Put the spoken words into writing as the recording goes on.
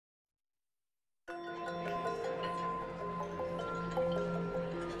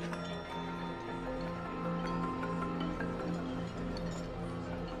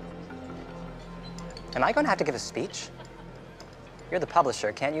Am I going to have to give a speech? You're the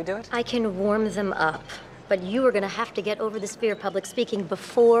publisher. Can't you do it? I can warm them up, but you are going to have to get over this fear of public speaking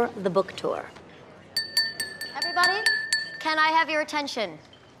before the book tour. Everybody, can I have your attention?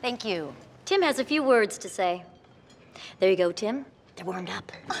 Thank you. Tim has a few words to say. There you go, Tim. They're warmed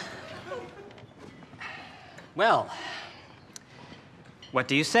up. Well, what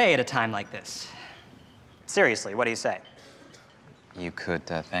do you say at a time like this? Seriously, what do you say? You could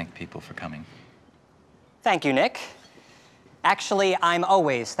thank people for coming. Thank you, Nick. Actually, I'm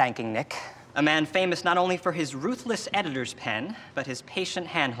always thanking Nick, a man famous not only for his ruthless editor's pen, but his patient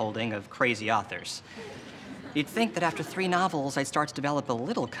hand-holding of crazy authors. You'd think that after 3 novels, I'd start to develop a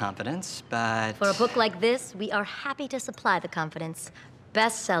little confidence, but... For a book like this, we are happy to supply the confidence.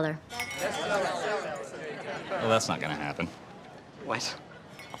 Bestseller. Well, that's not gonna happen. What?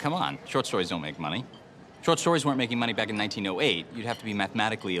 Oh, come on, short stories don't make money. Short stories weren't making money back in 1908. You'd have to be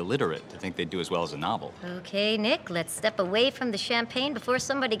mathematically illiterate to think they'd do as well as a novel. Okay, Nick, let's step away from the champagne before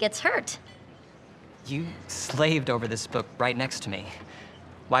somebody gets hurt. You slaved over this book right next to me.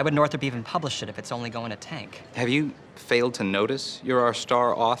 Why would Northrop even publish it if it's only going to tank? Have you failed to notice you're our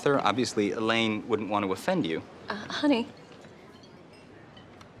star author? Obviously, Elaine wouldn't want to offend you. Honey.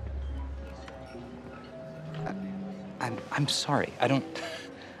 I'm sorry. I don't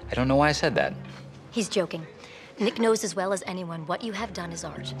know why I said that. He's joking. Nick knows as well as anyone what you have done is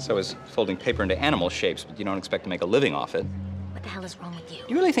art. So is folding paper into animal shapes, but you don't expect to make a living off it. What the hell is wrong with you?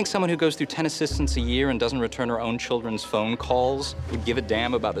 You really think someone who goes through 10 assistants a year and doesn't return her own children's phone calls would give a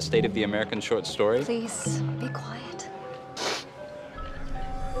damn about the state of the American short story? Please, be quiet.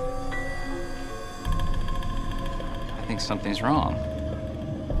 I think something's wrong.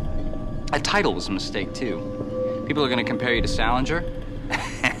 That title was a mistake, too. People are going to compare you to Salinger,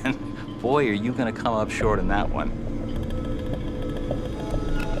 and boy, are you going to come up short in that one.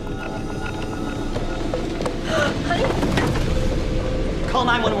 Call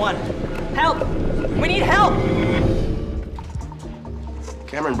 911. Help! We need help!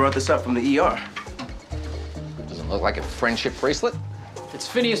 Cameron brought this up from the ER. Doesn't look like a friendship bracelet. It's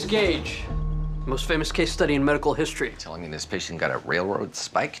Phineas Gage, most famous case study in medical history. Telling me this patient got a railroad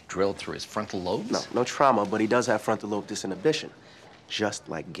spike drilled through his frontal lobes? No trauma, but he does have frontal lobe disinhibition, just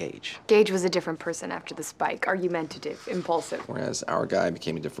like Gage. Gage was a different person after the spike, argumentative, impulsive. Whereas our guy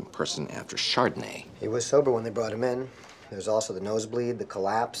became a different person after Chardonnay. He was sober when they brought him in. There's also the nosebleed, the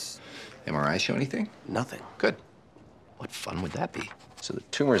collapse. MRI show anything? Nothing. Good. What fun would that be? So the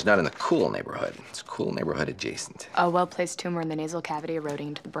tumor is not in the cool neighborhood. It's cool neighborhood adjacent. A well-placed tumor in the nasal cavity eroding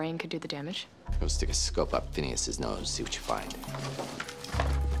into the brain could do the damage. Go stick a scope up Phineas's nose, see what you find.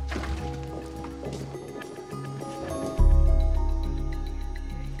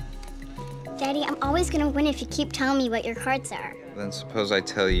 Daddy, I'm always gonna win if you keep telling me what your cards are. Then suppose I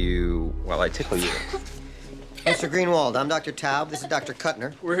tell you while I tickle you. Mr. Greenwald, I'm Dr. Taub. This is Dr.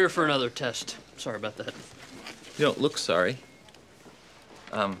 Kuttner. We're here for another test. Sorry about that. You don't look sorry.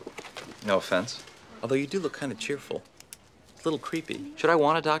 No offense. Although you do look kind of cheerful. It's a little creepy. Should I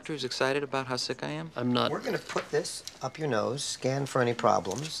want a doctor who's excited about how sick I am? I'm not. We're going to put this up your nose, scan for any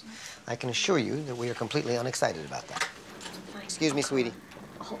problems. I can assure you that we are completely unexcited about that. Fine. Excuse me, sweetie.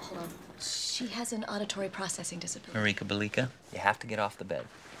 Hold on. She has an auditory processing disability. Marika Balika, you have to get off the bed.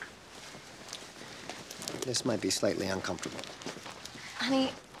 This might be slightly uncomfortable.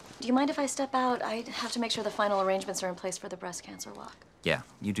 Honey, do you mind if I step out? I have to make sure the final arrangements are in place for the breast cancer walk. Yeah,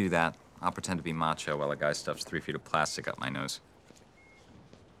 you do that. I'll pretend to be macho while a guy stuffs 3 feet of plastic up my nose.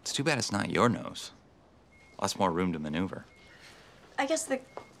 It's too bad it's not your nose. Lots more room to maneuver. I guess the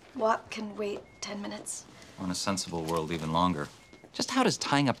walk can wait 10 minutes. Or in a sensible world, even longer. Just how does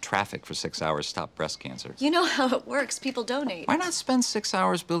tying up traffic for 6 hours stop breast cancer? You know how it works. People donate. Why not spend 6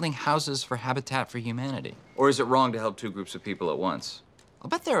 hours building houses for Habitat for Humanity? Or is it wrong to help 2 groups of people at once? I'll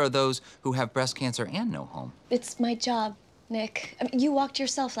bet there are those who have breast cancer and no home. It's my job, Nick. I mean, you walked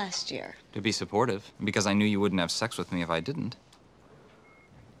yourself last year. To be supportive, because I knew you wouldn't have sex with me if I didn't.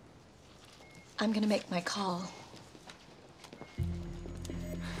 I'm gonna make my call.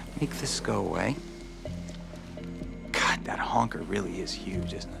 Make this go away. God, that honker really is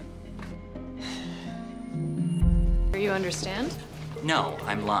huge, isn't it? You understand? No,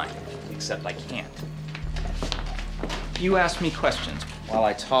 I'm lying. Except I can't. You ask me questions. While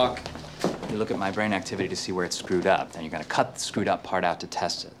I talk, you look at my brain activity to see where it's screwed up. Then you're gonna cut the screwed up part out to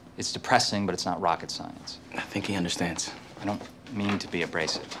test it. It's depressing, but it's not rocket science. I think he understands. I don't mean to be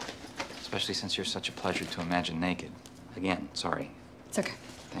abrasive. Especially since you're such a pleasure to imagine naked. Again, sorry. It's okay.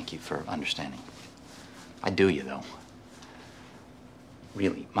 Thank you for understanding. I do you, though.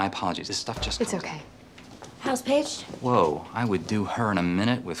 Really, my apologies. This stuff just It's comes okay. How's Paige? Whoa, I would do her in a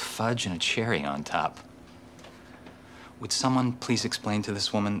minute with fudge and a cherry on top. Would someone please explain to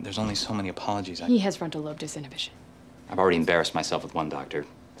this woman, there's only so many apologies He has frontal lobe disinhibition. I've already embarrassed myself with one doctor,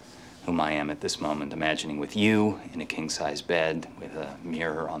 whom I am at this moment imagining with you in a king-size bed with a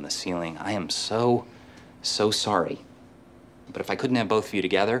mirror on the ceiling. I am so sorry. But if I couldn't have both of you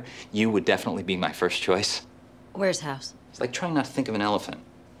together, you would definitely be my first choice. Where's House? It's like trying not to think of an elephant.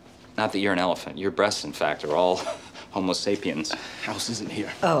 Not that you're an elephant. Your breasts, in fact, are all Homo sapiens. House isn't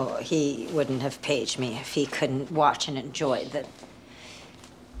here. Oh, he wouldn't have paged me if he couldn't watch and enjoy the...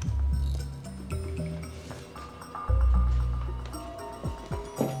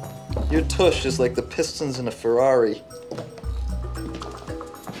 Your tush is like the pistons in a Ferrari.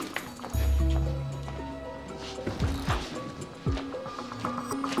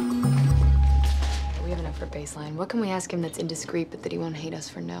 We have enough for baseline. What can we ask him that's indiscreet but that he won't hate us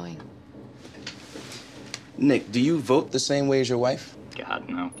for knowing? Nick, do you vote the same way as your wife? God,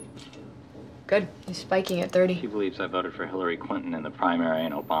 no. Good. He's spiking at 30. She believes I voted for Hillary Clinton in the primary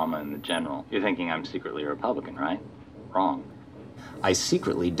and Obama in the general. You're thinking I'm secretly a Republican, right? Wrong. I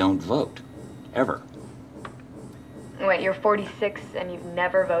secretly don't vote. Ever. Wait, you're 46 and you've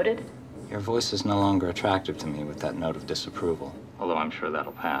never voted? Your voice is no longer attractive to me with that note of disapproval. Although I'm sure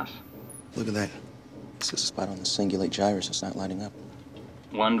that'll pass. Look at that. It's a spot on the cingulate gyrus that's not lighting up.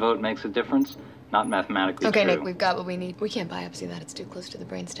 One vote makes a difference? Not mathematically Okay, true. Nick, we've got what we need. We can't biopsy that. It's too close to the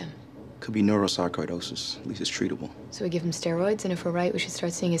brainstem. Could be neurosarcoidosis. At least it's treatable. So we give him steroids, and if we're right, we should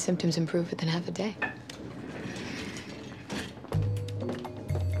start seeing his symptoms improve within half a day.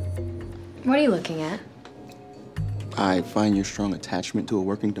 What are you looking at? I find your strong attachment to a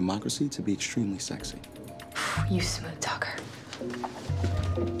working democracy to be extremely sexy. You smooth talker.